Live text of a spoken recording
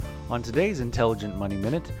On today's Intelligent Money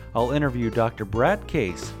Minute, I'll interview Dr. Brad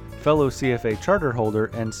Case, fellow CFA charter holder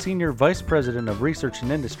and Senior Vice President of Research and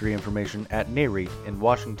Industry Information at NAREIT in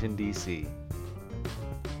Washington, D.C.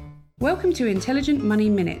 Welcome to Intelligent Money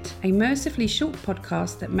Minute, a mercifully short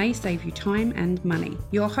podcast that may save you time and money.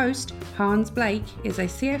 Your host, Hans Blake, is a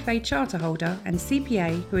CFA charter holder and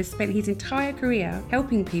CPA who has spent his entire career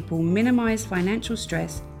helping people minimize financial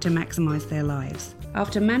stress to maximize their lives.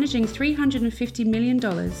 After managing $350 million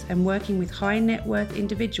and working with high net worth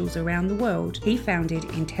individuals around the world, he founded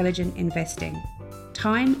Intelligent Investing.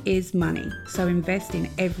 Time is money, so invest in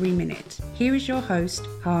every minute. Here is your host,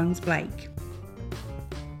 Hans Blake.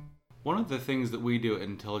 One of the things that we do at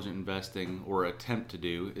Intelligent Investing, or attempt to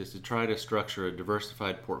do, is to try to structure a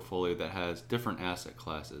diversified portfolio that has different asset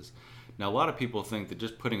classes. Now, a lot of people think that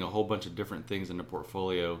just putting a whole bunch of different things in a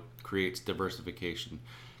portfolio creates diversification.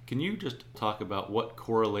 Can you just talk about what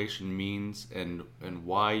correlation means and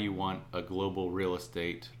why you want a global real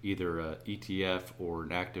estate, either a ETF or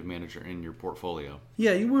an active manager in your portfolio?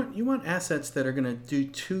 Yeah, you want assets that are going to do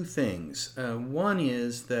two things. One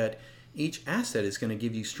is that each asset is going to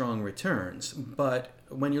give you strong returns, but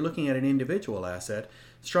when you're looking at an individual asset,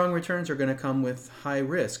 strong returns are going to come with high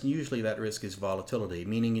risk. Usually that risk is volatility,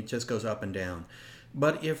 meaning it just goes up and down.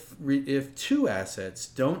 But if two assets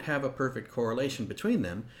don't have a perfect correlation between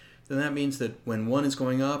them, then that means that when one is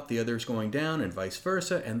going up, the other is going down, and vice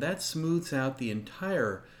versa, and that smooths out the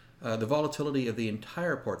entire the volatility of the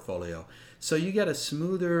entire portfolio. So you get a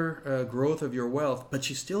smoother growth of your wealth, but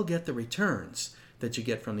you still get the returns that you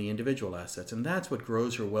get from the individual assets, and that's what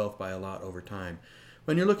grows your wealth by a lot over time.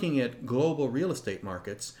 When you're looking at global real estate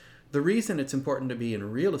markets, the reason it's important to be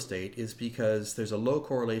in real estate is because there's a low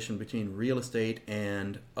correlation between real estate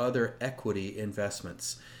and other equity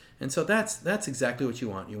investments. And so that's exactly what you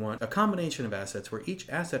want. You want a combination of assets where each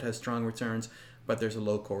asset has strong returns, but there's a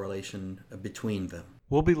low correlation between them.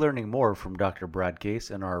 We'll be learning more from Dr. Brad Case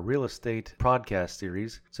in our real estate podcast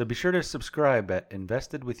series, so be sure to subscribe at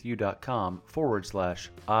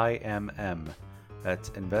investedwithyou.com/IMM.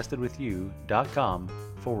 That's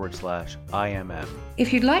investedwithyou.com/IMM.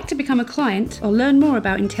 If you'd like to become a client or learn more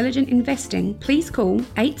about intelligent investing, please call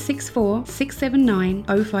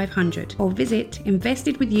 864-679-0500 or visit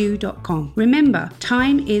investedwithyou.com. Remember,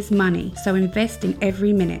 time is money, so invest in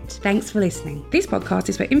every minute. Thanks for listening. This podcast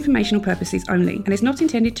is for informational purposes only and is not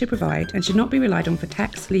intended to provide and should not be relied on for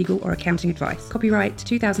tax, legal, or accounting advice. Copyright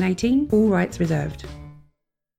 2018, all rights reserved.